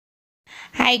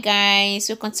Hi guys,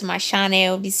 welcome to my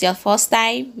channel. If this is your first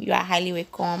time, you are highly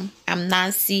welcome. I'm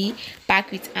Nancy,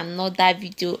 back with another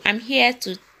video. I'm here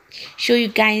to show you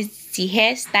guys the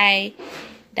hairstyle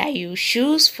that you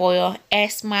choose for your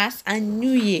Xmas and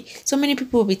New Year. So many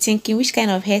people will be thinking, which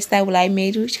kind of hairstyle will I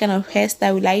make? Which kind of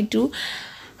hairstyle will I do?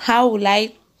 How will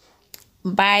I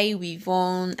buy, weave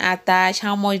on, attach,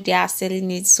 how much they are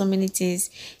selling it, so many things.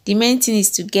 The main thing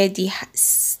is to get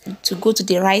to go to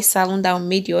the right salon that will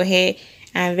make your hair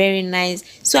and very nice.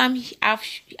 So I'm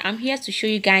here to show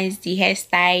you guys the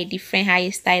hairstyle, different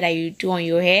hairstyle that you do on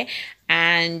your hair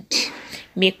and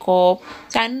makeup.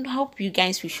 So I hope you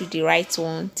guys will choose the right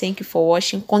one. Thank you for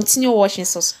watching. Continue watching,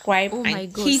 subscribe, Oh my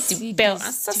and god, hit the bell and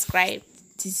this subscribe.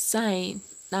 design.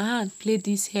 Now hand play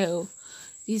this hair.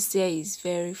 This hair is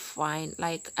very fine.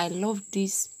 Like I love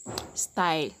this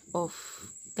style of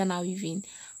Ghana weaving.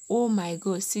 Oh my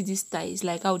god, see this style. It's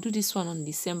like I'll do this one on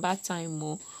December time.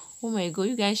 Oh my god,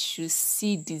 you guys should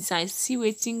see design. See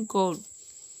waiting God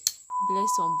bless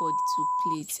somebody to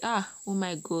play it. Oh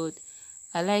my god.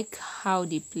 I like how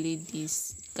they play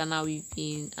this Ghana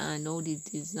weaving and all the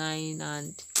design,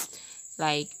 and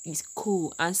like it's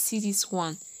cool. And see this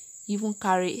one even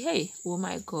carry, hey, oh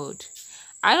my god,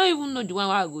 I don't even know the one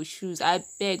where I go choose. I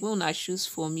beg when I choose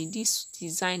for me. This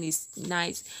design is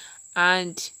nice.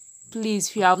 And please,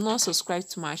 if you have not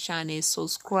subscribed to my channel,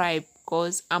 subscribe,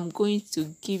 because I'm going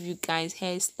to give you guys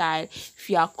hairstyle. If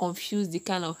you are confused the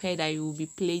kind of hair that you will be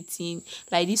plaiting,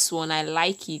 like this one, I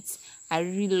like it. I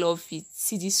really love it.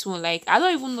 See this one, like I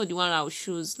don't even know the one I'll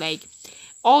choose. Like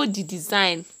all the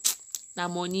design na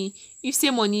money. If say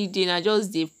money dey na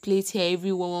just dey plait hair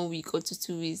every 1 week or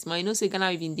 2 weeks. Ma you know say Ghana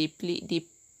weaving dey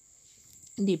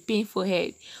pay for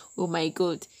hair. Oh my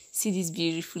god, see this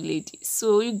beautiful lady.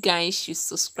 So you guys should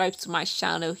subscribe to my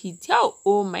channel.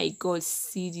 Oh my god,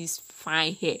 see this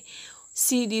fine hair.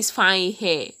 See this fine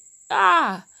hair.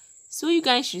 So you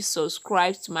guys should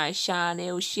subscribe to my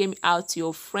channel, share me out to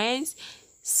your friends,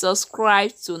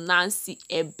 subscribe to Nancy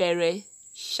Ebere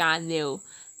channel,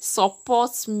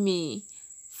 support me,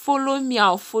 follow me,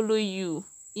 I'll follow you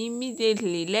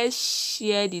immediately. Let's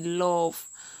share the love.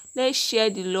 Let's share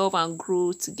the love and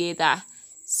grow together.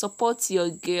 Support your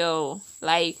girl.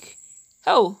 Like,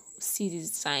 oh, see this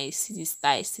design, see this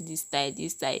style, see this style,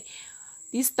 this style.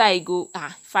 This style go,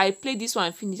 if I play this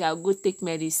one finish, I'll go take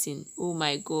medicine. Oh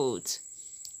my god.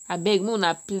 I beg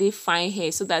una play fine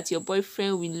hair so that your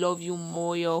boyfriend will love you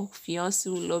more, your fiance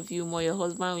will love you more, your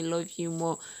husband will love you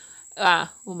more. Oh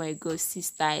my god, see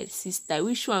style, see style.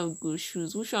 Which one go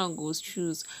choose? Which one goes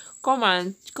choose?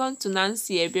 Come to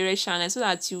Nancy Ebere channel so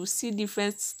that you see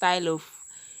different style of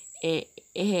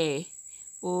hair.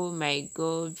 Oh my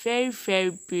god, very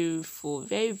very beautiful,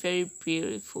 very very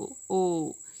beautiful.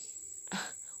 Oh,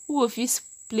 who will fit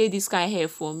play this kind of hair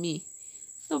for me?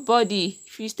 Nobody.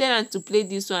 If you tell them to play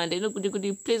this one, they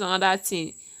could play another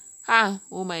thing.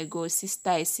 Oh my god, see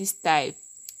style, see style.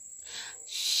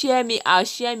 Share me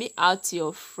out to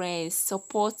your friends.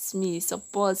 Support me,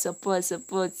 support.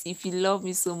 If you love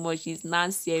me so much, it's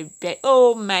Nancy Ebere.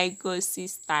 Oh my god, see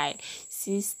style,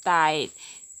 see style.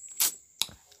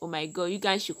 Oh my god, you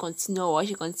guys should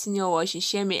continue watching,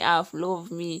 share me out, love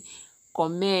me,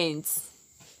 comment.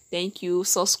 Thank you.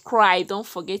 Subscribe. Don't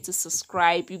forget to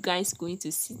subscribe. You guys going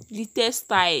to see latest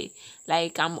style.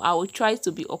 Like I will try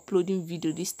to be uploading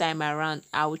video this time around.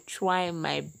 I will try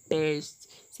my best.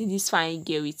 See this fine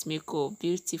girl with makeup,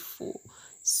 beautiful.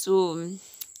 So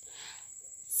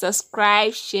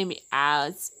subscribe, share me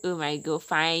out. Oh my god,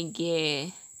 fine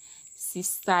girl. See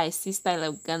style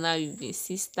of Ghana weaving.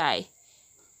 See style.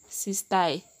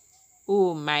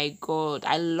 Oh my god,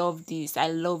 I love this.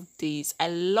 May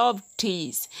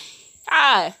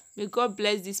God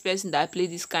bless this person that play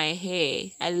this kind of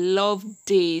hair. I love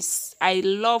this. I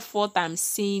love what I'm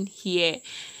seeing here.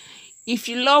 If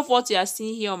you love what you are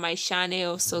seeing here on my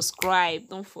channel, subscribe.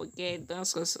 Don't forget.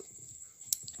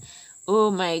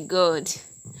 Oh my god.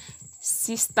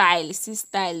 See style.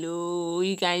 Oh,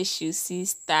 you guys should see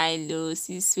style. Oh,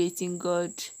 see sweating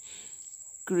God.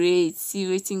 Great. See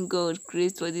waiting God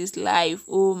great for this life.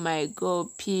 Oh my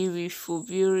god, beautiful.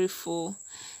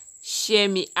 Share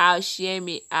me out.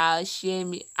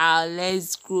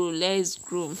 Let's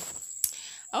grow.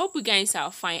 I hope you guys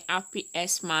are fine. Happy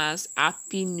Xmas,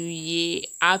 happy New Year,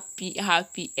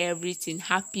 happy everything,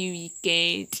 happy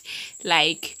weekend.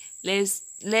 Like let's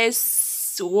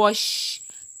watch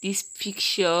these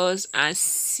pictures and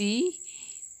see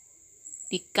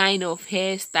the kind of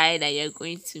hairstyle that you're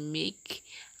going to make.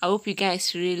 I hope you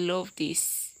guys really love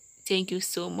this. Thank you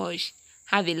so much.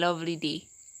 Have a lovely day.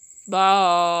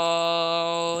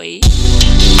 Bye.